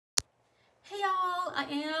I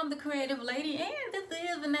am the Creative Lady, and this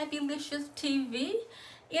is the Nappylicious TV.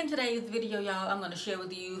 In today's video, y'all, I'm going to share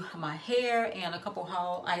with you my hair and a couple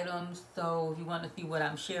haul items. So if you want to see what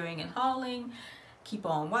I'm sharing and hauling, keep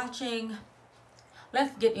on watching.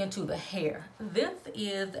 Let's get into the hair. This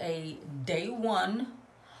is a day one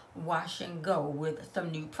wash and go with some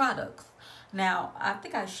new products. Now, I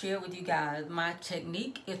think I shared with you guys my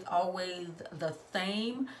technique is always the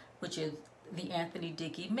same, which is the Anthony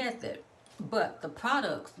Dickey method, but the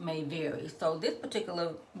products may vary. So this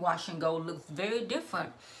particular wash and go looks very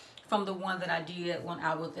different from the one that I did when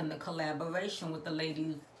I was in the collaboration with the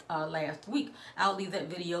ladies last week. I'll leave that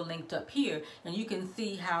video linked up here, and you can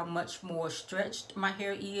see how much more stretched my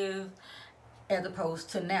hair is as opposed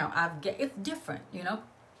to now. It's different, you know,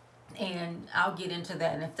 and I'll get into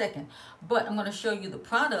that in a second. But I'm going to show you the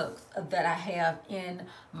products that I have in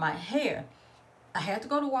my hair. I had to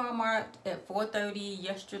go to Walmart at 4:30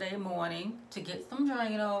 yesterday morning to get some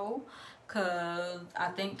Drano, because I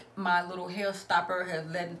think my little hair stopper has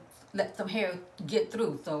let some hair get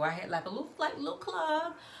through. So I had like a little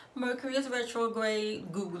clog. Mercury is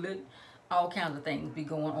retrograde. Google it. All kinds of things be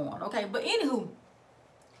going on. Okay, but anywho,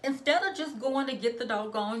 instead of just going to get the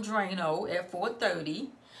doggone Drano at 4:30,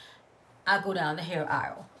 I go down the hair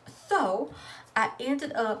aisle. So I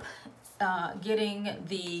ended up getting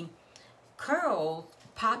the Curls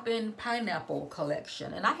Poppin Pineapple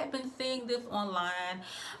collection, and I had been seeing this online,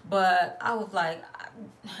 but I was like,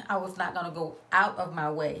 I was not gonna go out of my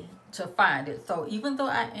way to find it. So even though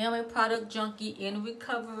I am a product junkie in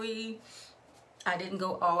recovery, I didn't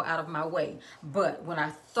go all out of my way. But when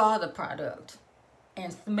I saw the product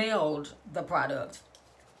and smelled the product,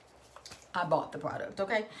 I bought the product.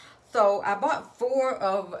 Okay, so I bought 4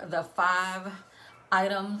 of the 5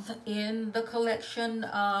 items in the collection.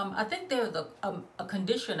 I think there's a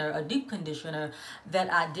conditioner, a deep conditioner, that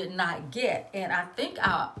I did not get, and I think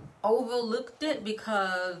I overlooked it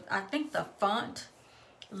because I think the font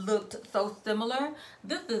looked so similar.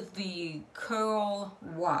 This is the Curl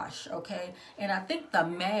Wash, okay, and I think the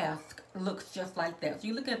mask looks just like that. So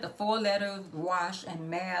you look at the 4 letters, wash and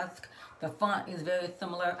mask, the font is very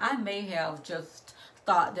similar. I may have just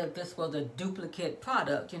thought that this was a duplicate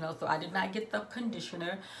product, you know, so I did not get the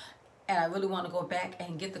conditioner, and I really want to go back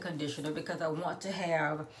and get the conditioner because I want to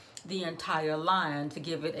have the entire line to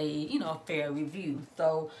give it a, you know, fair review.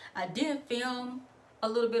 So I did film a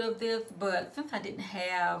little bit of this, but since I didn't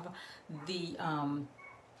have the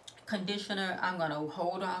conditioner, I'm going to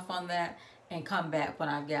hold off on that and come back when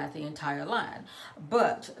I've got the entire line.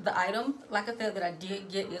 But the item, like I said, that I did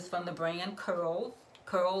get is from the brand Curls.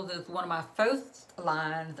 Curls is one of my first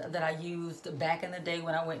lines that I used back in the day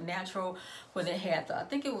when I went natural, where they had I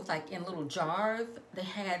think it was like in little jars. They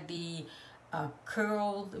had the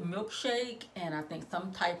Curls milkshake, and I think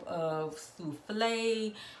some type of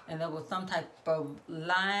souffle, and there was some type of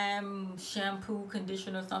lime shampoo,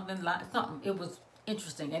 conditioner, something. It was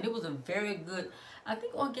interesting, and it was a very good, I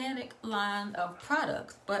think, organic line of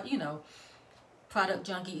products. But you know, product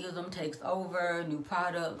junkieism takes over. New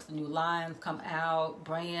products, new lines come out,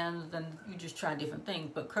 brands, and you just try different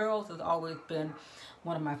things. But Curls has always been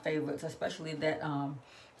one of my favorites, especially that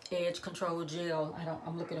edge control gel.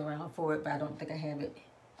 I'm looking around for it, but I don't think I have it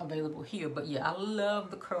available here. But yeah, I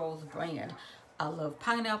love the Curls brand. I love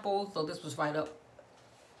pineapple, so this was right up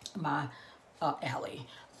my alley.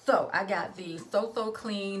 So I got the So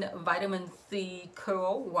Clean Vitamin C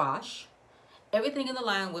Curl Wash. Everything in the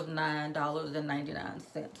line was $9.99,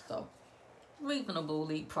 so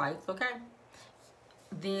reasonably priced, okay?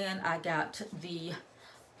 Then I got the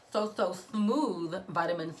So Smooth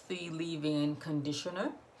Vitamin C Leave-In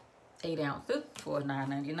Conditioner, 8 ounces for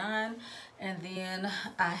 $9.99. And then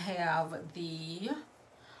I have the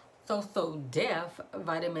So Def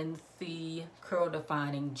Vitamin C Curl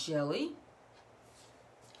Defining Jelly,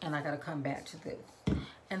 and I gotta come back to this.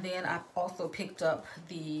 And then I also picked up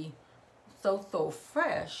the So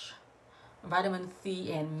Fresh Vitamin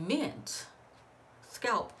C and Mint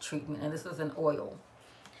Scalp Treatment, and this is an oil.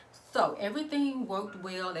 So everything worked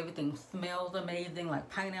well. Everything smells amazing, like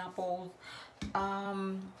pineapples.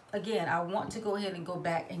 Again, I want to go ahead and go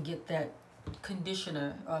back and get that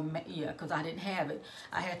conditioner, yeah, because I didn't have it.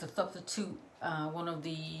 I had to substitute one of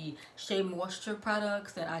the Shea Moisture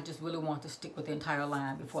products, and I just really want to stick with the entire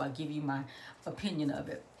line before I give you my opinion of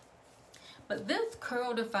it. But this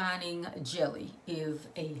curl defining jelly is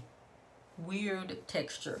a weird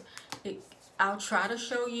texture. I'll try to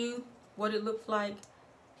show you what it looks like.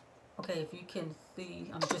 Okay, if you can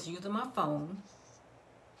see, I'm just using my phone.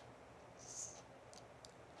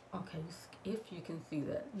 Okay, if you can see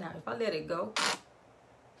that. Now, if I let it go,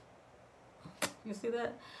 you see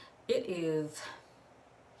that? It is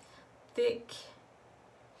thick,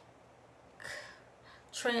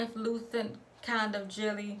 translucent kind of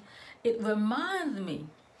jelly. It reminds me,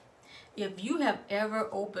 if you have ever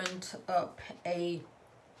opened up a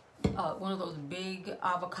one of those big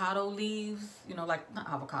avocado leaves, you know, like, not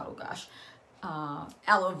avocado, gosh,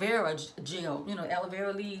 aloe vera gel, you know, aloe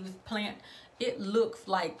vera leaves plant, it looks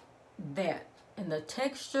like that. And the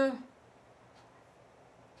texture,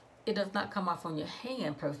 it does not come off on your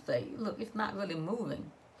hand per se. Look, it's not really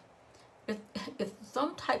moving. It's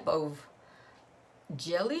some type of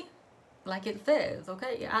jelly, like it says,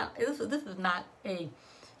 okay? This is not a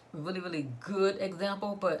really good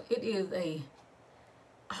example, but it is a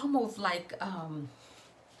almost like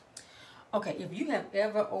okay, if you have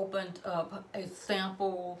ever opened up a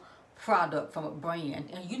sample product from a brand,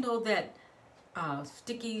 and you know that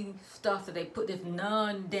sticky stuff that they put, this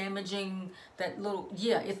non-damaging, that little,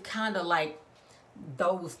 yeah, it's kind of like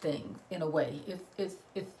those things in a way.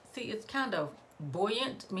 It's kind of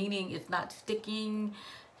buoyant, meaning it's not sticking,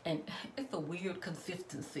 and it's a weird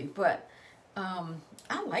consistency, but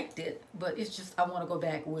I liked it. But it's just, I want to go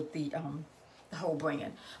back with the whole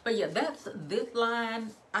brand. But yeah, that's this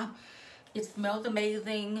line. It smells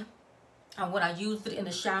amazing. When I used it in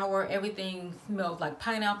the shower, everything smells like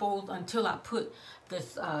pineapples until I put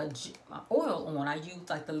this oil on. I used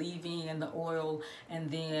like the leave-in and the oil, and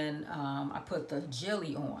then I put the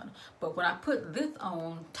jelly on. But when I put this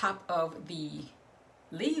on top of the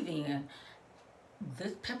leave-in,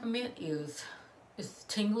 this peppermint is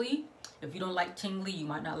tingly. If you don't like tingly, you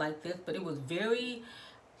might not like this, but it was very,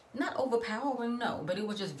 not overpowering, no, but it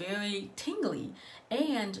was just very tingly.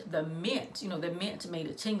 And the mint, you know, the mint made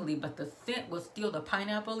it tingly, but the scent was still the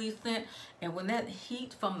pineapple-y scent. And when that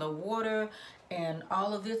heat from the water and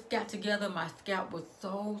all of this got together, my scalp was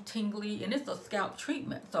so tingly. And it's a scalp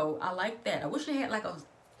treatment, so I like that. I wish it had like a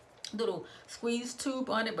little squeeze tube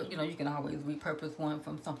on it, but you know, you can always repurpose one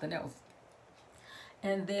from something else.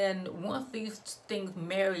 And then once these things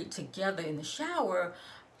married together in the shower,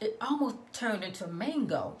 it almost turned into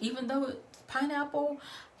mango. Even though it's pineapple,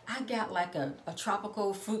 I got like a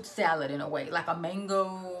tropical fruit salad in a way, like a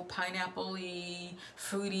mango, pineapple-y,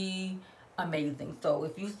 fruity, amazing. So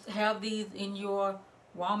if you have these in your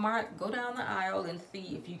Walmart, go down the aisle and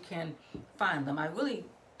see if you can find them. I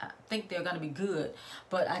think they're gonna be good,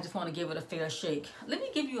 but I just want to give it a fair shake. Let me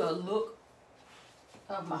give you a look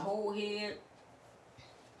of my whole head.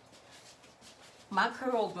 My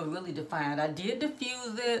curls were really defined. I did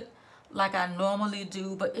diffuse it like I normally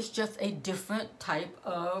do, but it's just a different type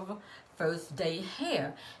of first day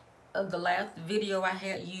hair. The last video I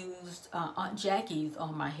had used Aunt Jackie's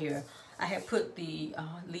on my hair. I had put the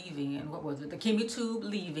leave-in, what was it? The Kimmy Tube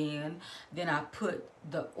leave-in. Then I put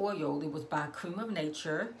the oil. It was by Cream of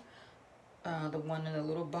Nature. The one in a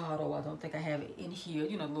little bottle. I don't think I have it in here,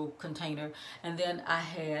 you know, little container. And then I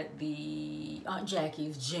had the Aunt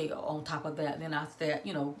Jackie's gel on top of that. Then I set,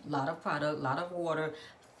 you know, a lot of product, a lot of water,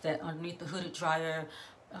 set underneath the hooded dryer,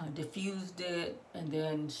 diffused it, and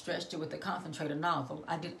then stretched it with the concentrator nozzle.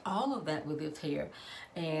 I did all of that with this hair,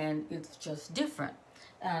 and it's just different.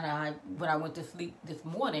 And when I went to sleep this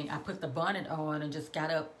morning, I put the bonnet on and just got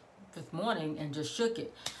up this morning and just shook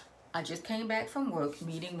it. I just came back from work,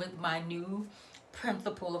 meeting with my new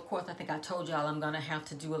principal. Of course, I think I told y'all I'm going to have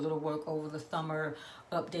to do a little work over the summer,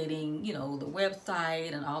 updating, you know, the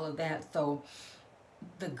website and all of that. So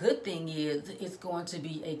the good thing is it's going to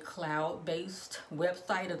be a cloud-based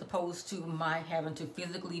website as opposed to my having to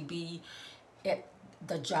physically be at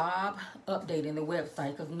the job updating the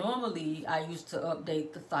website. Because normally I used to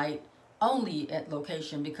update the site only at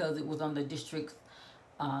location because it was on the district's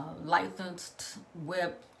licensed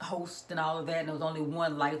web host and all of that, and there was only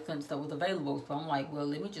one license that was available. So I'm like, well,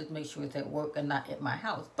 let me just make sure it's at work and not at my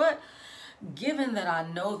house. But given that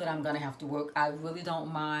I know that I'm gonna have to work, I really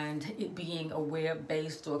don't mind it being a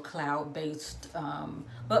web-based or cloud-based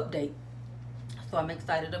update. So I'm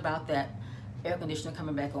excited about that. Air conditioner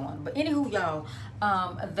coming back on. But anywho, y'all,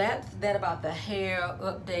 that's that about the hair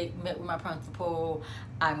update. Met with my principal.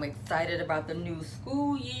 I'm excited about the new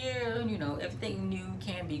school year. You know, everything new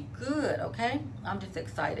can be good, okay? I'm just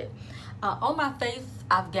excited. On my face,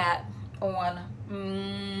 I've got on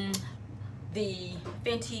the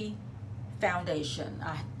Fenty foundation.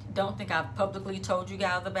 I don't think I've publicly told you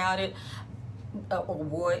guys about it or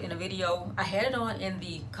wore it in a video. I had it on in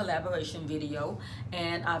the collaboration video,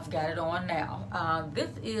 and I've got it on now. This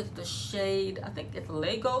is the shade, I think it's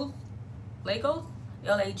Lagos,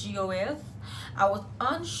 L-A-G-O-S. I was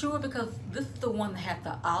unsure because this is the one that had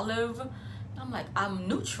the olive. I'm like, I'm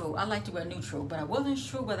neutral. I like to wear neutral, but I wasn't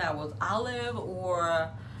sure whether I was olive or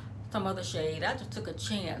some other shade. I just took a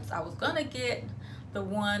chance. I was gonna get the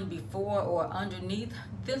one before or underneath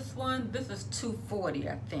this one. This is 240,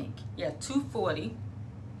 I think. Yeah, 240.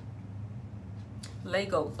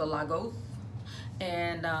 Lagos,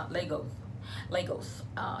 and Lagos,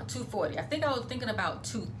 240. I think I was thinking about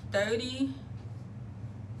 230,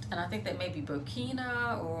 and I think that may be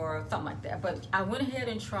Burkina or something like that. But I went ahead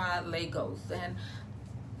and tried Lagos, and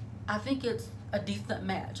I think it's a decent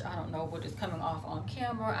match. I don't know what is coming off on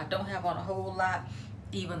camera. I don't have on a whole lot,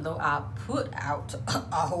 even though I put out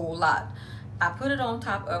a whole lot. I put it on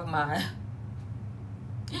top of my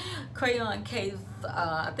crayon case.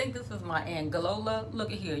 I think this is my Angola.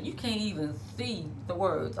 Look at here. You can't even see the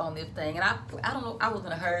words on this thing. And I don't know. I was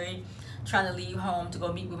in a hurry trying to leave home to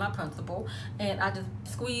go meet with my principal. And I just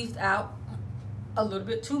squeezed out a little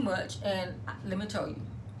bit too much. And let me tell you,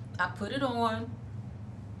 I put it on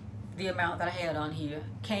the amount that I had on here.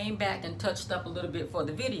 Came back and touched up a little bit for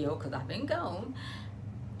the video because I've been gone.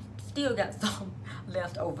 Still got some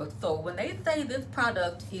left over. So when they say this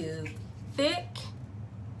product is thick,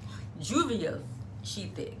 Juvia, she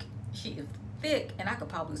thick. She is thick, and I could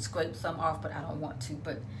probably scrape some off, but I don't want to.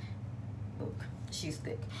 But look, she's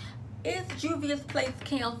thick. Is Juvia's place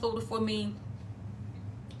canceled for me?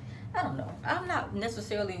 I don't know. I'm not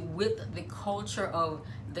necessarily with the culture of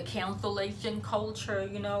the cancellation culture,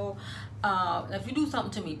 you know. If you do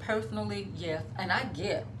something to me personally, yes, and I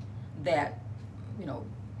get that, you know,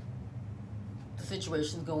 the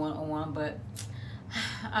situation's going on, but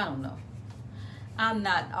I don't know. I'm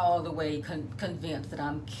not all the way convinced that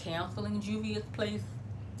I'm canceling Juvia's place.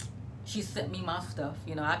 She sent me my stuff,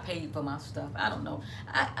 you know. I paid for my stuff. I don't know.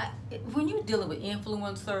 When you're dealing with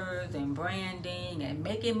influencers and branding and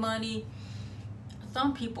making money,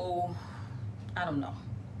 some people, I don't know.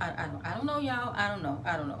 I don't know, y'all. I don't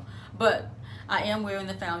know. But I am wearing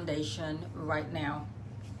the foundation right now.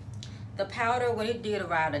 The powder, when it did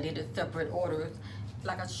arrive, I did it separate orders.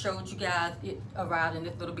 Like I showed you guys, it arrived in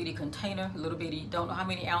this little bitty container, little bitty, don't know how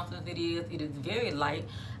many ounces it is. It is very light.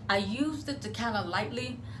 I used it to kind of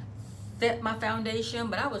lightly set my foundation,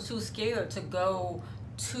 but I was too scared to go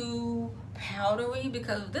too powdery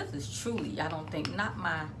because this is truly, I don't think, not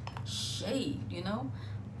my shade, you know.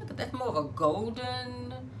 Look at that's more of a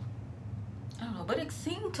golden, I don't know, but it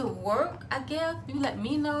seemed to work, I guess. You let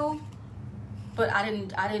me know. But I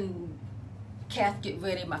didn't casket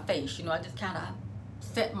ready my face, you know. I just kind of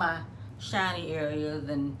set my shiny areas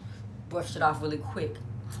and brushed it off really quick.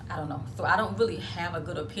 I don't know. So I don't really have a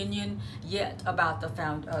good opinion yet about the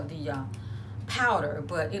powder,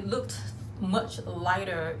 but it looked much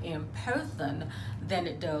lighter in person than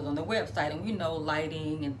it does on the website. And we know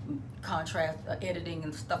lighting and contrast editing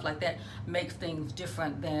and stuff like that makes things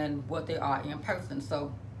different than what they are in person.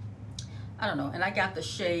 So I don't know. And I got the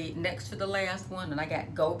shade next to the last one, and I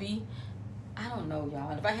got Gobi. I don't know,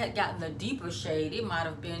 y'all. If I had gotten the deeper shade, it might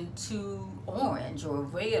have been too orange or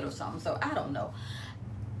red or something. So I don't know.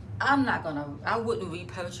 I wouldn't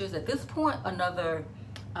repurchase at this point another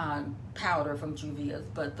powder from Juvia's,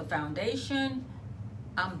 but the foundation,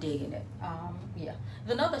 I'm digging it. Yeah.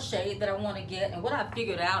 There's another shade that I want to get, and what I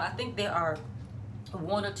figured out, I think there are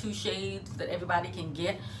 1 or 2 shades that everybody can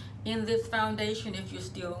get in this foundation if you're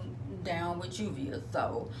still down with Juvia's.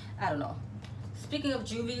 So I don't know. Speaking of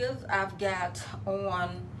Juvia's, I've got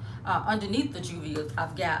on underneath the Juvia's,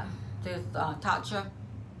 I've got this Natasha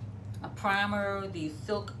a primer, the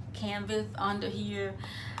silk canvas under here.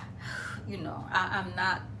 You know, I'm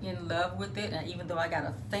not in love with it, and even though I got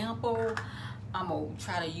a sample, I'm gonna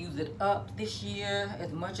try to use it up this year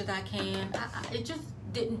as much as I can. It just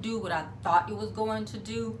didn't do what I thought it was going to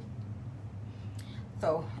do,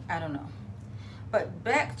 so I don't know. But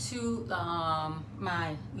back to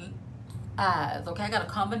my eyes. Okay, I got a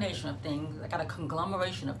combination of things. I got a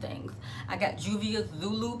conglomeration of things. I got Juvia's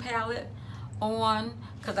Zulu palette on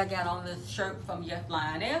because I got on this shirt from Yes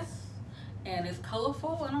Lioness, and it's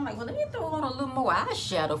colorful, and I'm like, well, let me throw on a little more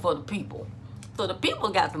eyeshadow for the people, so the people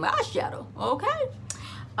got some eyeshadow. Okay, so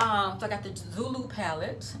I got the Zulu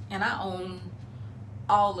palette, and I own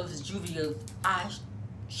all of Juvia's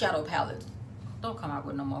eyeshadow palettes. Don't come out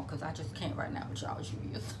with no more because I just can't right now with y'all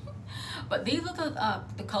Juvia's. But these are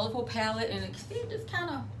the colorful palette, and it just kind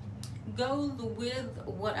of goes with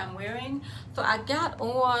what I'm wearing. So I got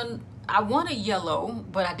on, I wanted yellow,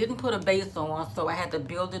 but I didn't put a base on, so I had to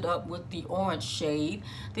build it up with the orange shade.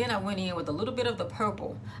 Then I went in with a little bit of the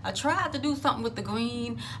purple. I tried to do something with the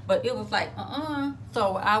green, but it was like,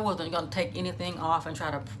 so I wasn't gonna take anything off and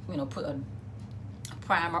try to, you know, put a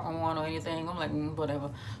primer on or anything. I'm like, whatever.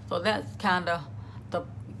 So that's kind of the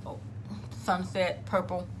sunset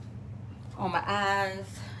purple on my eyes.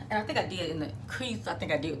 And I think I did in the crease, I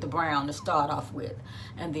think I did with the brown to start off with.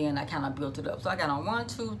 And then I kind of built it up. So I got on 1,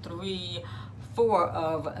 2, 3, 4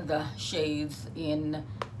 of the shades in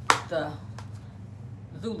the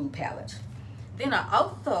Zulu palette. Then I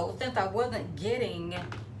also, since I wasn't getting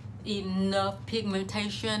enough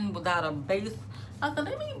pigmentation without a base, I said,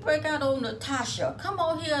 let me break out on Natasha. Come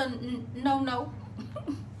on here, no.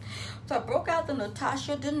 So I broke out the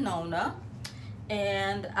Natasha Denona.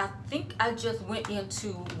 And I think I just went into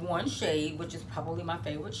one shade, which is probably my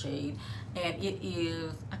favorite shade. And it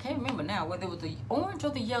is, I can't remember now whether it was the orange or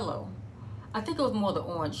the yellow. I think it was more the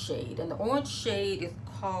orange shade. And the orange shade is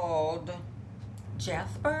called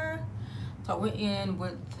Jasper. So I went in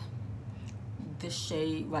with this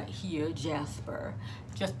shade right here, Jasper,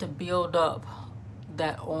 just to build up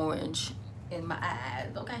that orange in my eyes,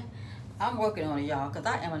 okay? I'm working on it, y'all, because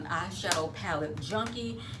I am an eyeshadow palette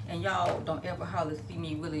junkie, and y'all don't ever hardly see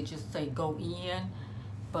me really just say go in,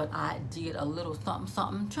 but I did a little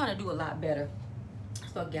something, trying to do a lot better.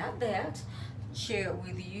 So I got that, share it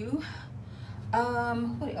with you.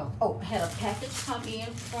 What else? Oh, I had a package come in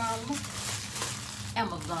from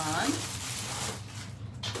Amazon.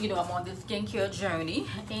 You know, I'm on this skincare journey,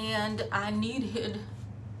 and I needed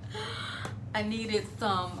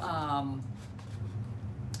some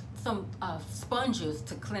sponges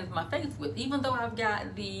to cleanse my face with. Even though I've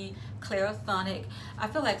got the Clarisonic, I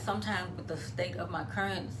feel like sometimes with the state of my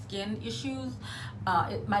current skin issues,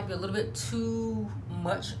 it might be a little bit too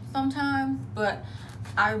much sometimes. But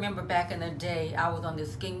I remember back in the day, I was on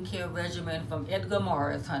this skincare regimen from Edgar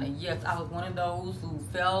Morris, honey. Yes, I was one of those who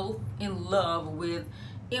fell in love with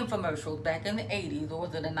infomercials back in the 80s, or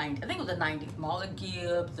was it the 90s? I think it was the 90s. Marla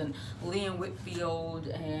Gibbs and Lynn Whitfield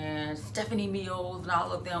and Stephanie Mills and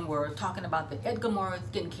all of them were talking about the Edgar Morris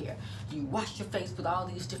skincare. You wash your face with all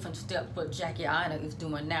these different steps, what Jackie Aina is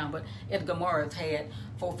doing now, but Edgar Morris had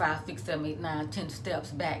 4, 5, 6, 7, 8, 9, 10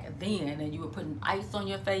 steps back then, and you were putting ice on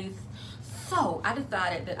your face. So I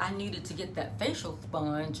decided that I needed to get that facial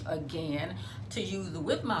sponge again to use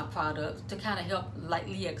with my products to kind of help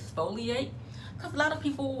lightly exfoliate. Because a lot of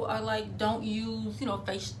people are like, don't use, you know,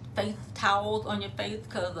 face towels on your face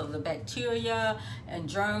because of the bacteria and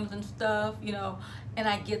germs and stuff, you know. And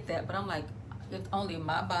I get that, but I'm like, it's only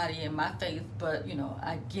my body and my face, but, you know,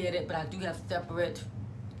 I get it. But I do have separate,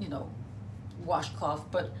 you know, washcloths,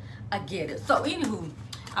 but I get it. So anywho,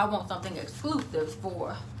 I want something exclusive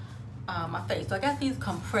for my face. So I got these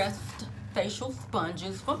compressed facial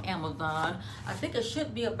sponges from Amazon. I think it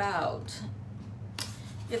should be about,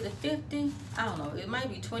 is it 50? I don't know. It might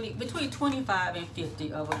be 20, between 25 and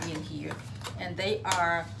 50 of them in here. And they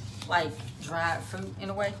are like dried fruit in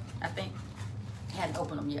a way, I think. I hadn't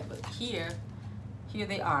opened them yet, but here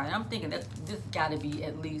they are. And I'm thinking that this got to be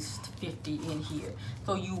at least 50 in here.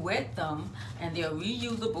 So you wet them, and they're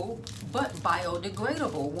reusable but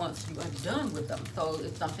biodegradable once you are done with them. So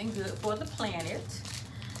it's something good for the planet.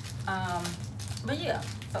 But yeah,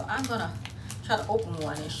 so I'm going to try to open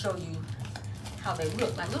one and show you how they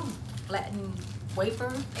look, like little flattened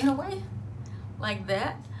wafers in a way, like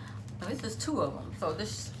that. And this is 2 of them, so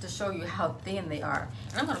this to show you how thin they are.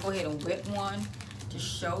 And I'm gonna go ahead and wet one to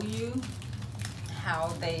show you how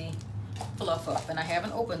they fluff up. And I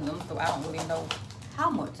haven't opened them, so I don't really know how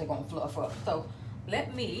much they're gonna fluff up. So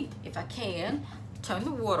let me, if I can, turn the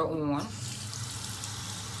water on.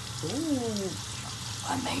 Ooh,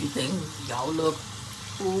 amazing. Y'all look.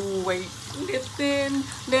 Ooh, wait, listen,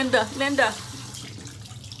 Linda.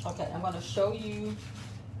 Okay, I'm gonna show you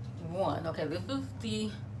one. Okay, this is the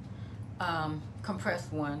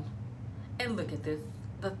compressed one. And look at this,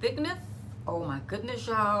 the thickness. Oh my goodness,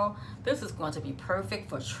 y'all. This is going to be perfect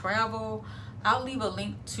for travel. I'll leave a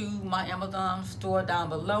link to my Amazon store down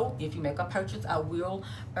below. If you make a purchase, I will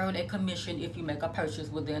earn a commission if you make a purchase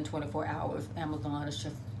within 24 hours. Amazon is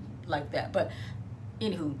just like that. But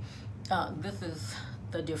anywho, this is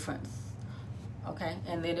the difference. Okay,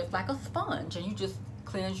 and then it's like a sponge, and you just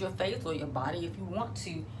cleanse your face or your body if you want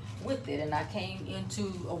to with it. And I came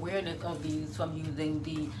into awareness of these from using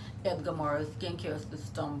the Edgar Morris skincare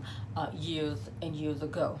system years and years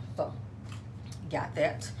ago. So got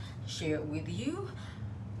that, share it with you.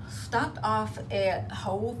 Stopped off at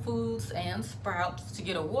Whole Foods and Sprouts to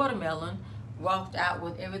get a watermelon, walked out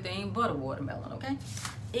with everything but a watermelon. Okay,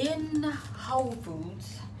 in Whole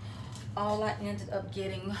Foods, all I ended up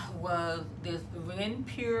getting was this Ren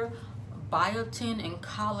Pure biotin and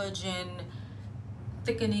collagen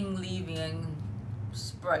thickening leave-in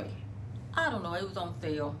spray. I don't know, it was on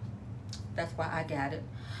sale. That's why I got it.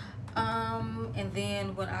 And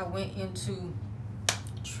then when I went into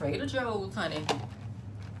Trader Joe's, honey,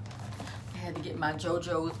 I had to get my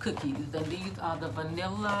JoJo's cookies, and these are the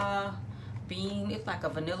vanilla bean. It's like a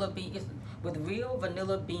vanilla bean. It's with real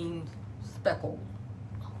vanilla bean speckles.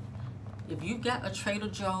 If you got a Trader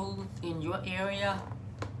Joe's in your area,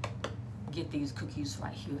 get these cookies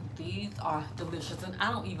right here. These are delicious, and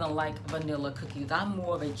I don't even like vanilla cookies. I'm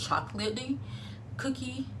more of a chocolatey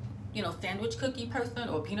cookie, you know, sandwich cookie person,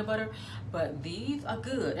 or peanut butter, but these are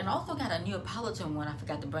good. And I also got a Neapolitan one. I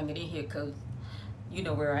forgot to bring it in here because you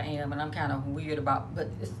know where I am, and I'm kind of weird about, but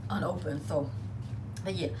it's unopened. So,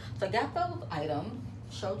 but yeah, so I got those items,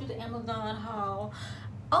 showed you the Amazon haul.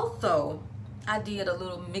 Also, I did a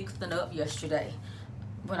little mixing up yesterday.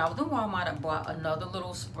 When I was in Walmart, I bought another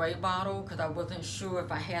little spray bottle because I wasn't sure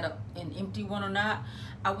if I had an empty one or not.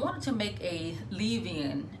 I wanted to make a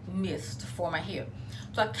leave-in mist for my hair.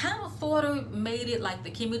 So I kind of sort of made it like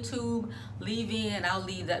the Kimmy Tube leave-in. I'll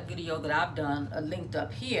leave that video that I've done linked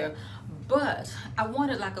up here. But I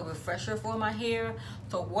wanted like a refresher for my hair.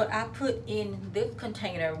 So what I put in this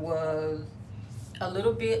container was a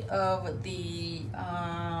little bit of the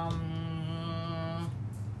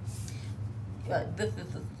this is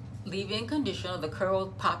leave-in conditioner, the Curl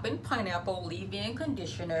Poppin Pineapple leave-in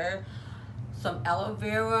conditioner, some aloe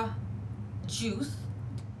vera juice,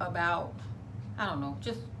 about, I don't know,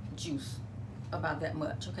 just juice about that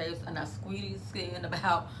much, okay? And I squeezed in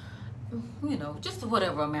about, you know, just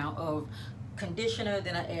whatever amount of conditioner.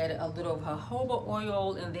 Then I added a little of jojoba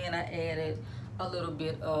oil, and then I added a little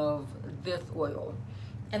bit of this oil.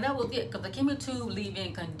 And that was it, because the Kimmy Tube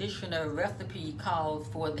leave-in conditioner recipe calls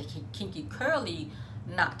for the kinky curly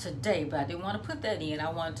knot today, but I didn't want to put that in. I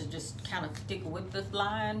wanted to just kind of stick with this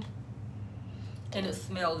line, and it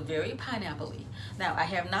smells very pineapple-y. Now, I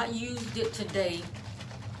have not used it today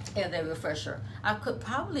as a refresher. I could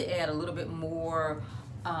probably add a little bit more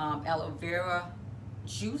aloe vera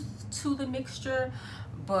juice to the mixture,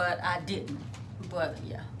 but I didn't. But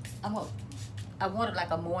yeah, I wanted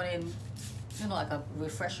like a morning, you know, like a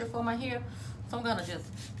refresher for my hair. So I'm gonna just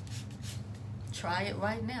try it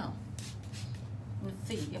right now. Let's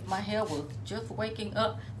see if my hair was just waking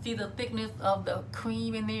up. See the thickness of the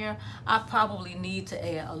cream in there? I probably need to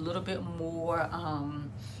add a little bit more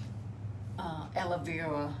aloe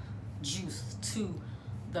vera juice to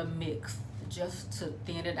the mix, just to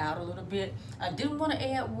thin it out a little bit. I didn't want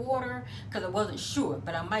to add water because I wasn't sure,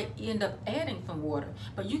 but I might end up adding some water.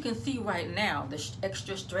 But you can see right now the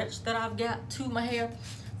extra stretch that I've got to my hair.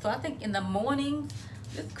 So I think in the morning,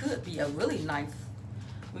 this could be a really nice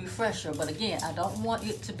refresher. But again, I don't want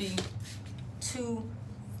it to be too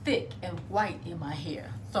thick and white in my hair.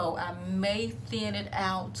 So I may thin it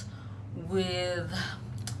out with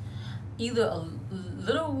either a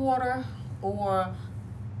little water or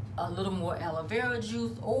a little more aloe vera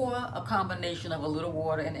juice, or a combination of a little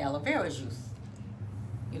water and aloe vera juice,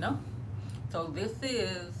 you know. So this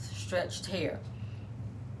is stretched hair,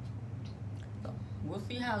 so we'll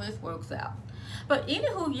see how this works out. But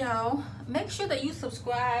anywho, y'all, make sure that you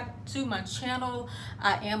subscribe to my channel.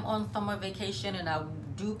 I am on summer vacation, and I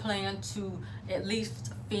do plan to at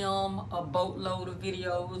least film a boatload of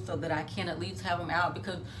videos so that I can at least have them out,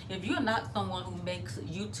 because if you're not someone who makes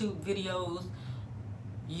YouTube videos,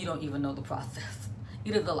 you don't even know the process.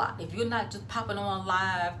 It is a lot. If you're not just popping on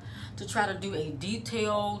live to try to do a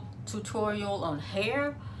detailed tutorial on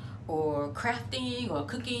hair or crafting or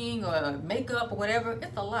cooking or makeup or whatever,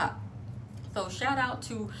 it's a lot. So shout out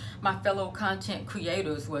to my fellow content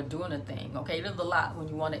creators who are doing a thing, okay? There's a lot when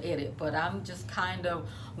you want to edit, but I'm just kind of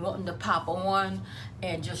wanting to pop on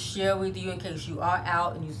and just share with you in case you are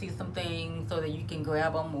out and you see some things so that you can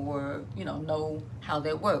grab them, or, you know how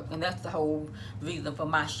they work. And that's the whole reason for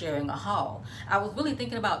my sharing a haul. I was really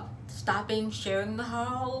thinking about stopping sharing the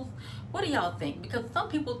hauls. What do y'all think? Because some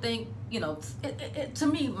people think, you know, to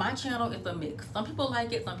me, my channel is a mix. Some people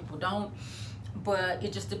like it, some people don't. But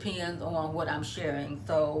it just depends on what I'm sharing.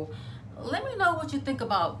 So let me know what you think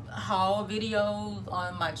about haul videos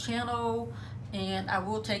on my channel, and I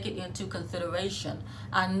will take it into consideration.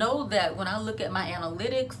 I know that when I look at my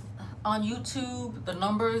analytics on YouTube, the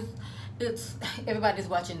numbers, it's everybody's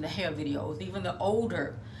watching the hair videos, even the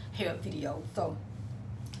older hair videos. So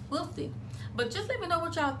we'll see. But just let me know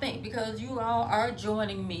what y'all think, because you all are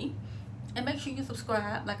joining me. And make sure you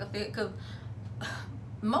subscribe, like I said, because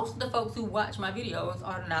most of the folks who watch my videos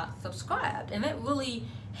are not subscribed, and that really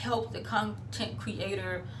helps the content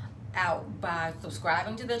creator out by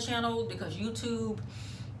subscribing to their channel, because YouTube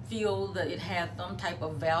feels that it has some type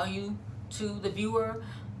of value to the viewer,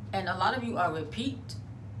 and a lot of you are repeat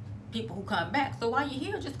people who come back. So while you're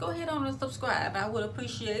here, just go ahead on and subscribe. I would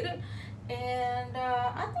appreciate it. And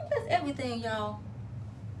I think that's everything, y'all.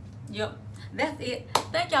 Yep. that's it.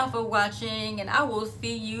 Thank y'all for watching, and I will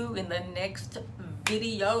see you in the next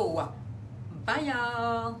video. Bye,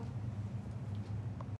 y'all.